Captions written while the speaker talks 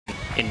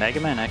In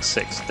Megaman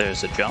X6,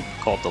 there's a jump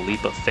called the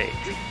Leap of Faith,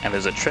 and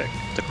there's a trick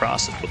to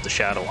cross it with the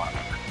Shadow Armour.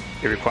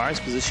 It requires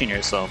positioning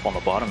yourself on the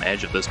bottom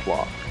edge of this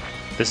block.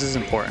 This is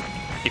important.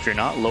 If you're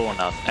not low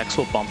enough, X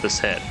will bump his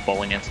head,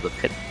 falling into the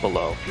pit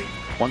below.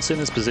 Once in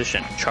this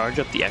position, charge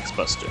up the X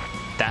Buster,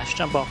 dash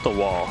jump off the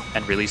wall,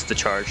 and release the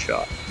charge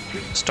shot.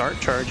 Start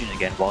charging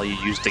again while you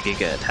use the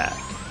Giga attack.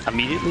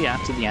 Immediately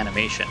after the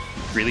animation,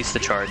 release the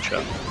charge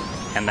shot.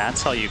 And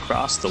that's how you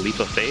cross the Leap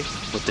of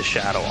Faith with the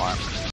Shadow Armour.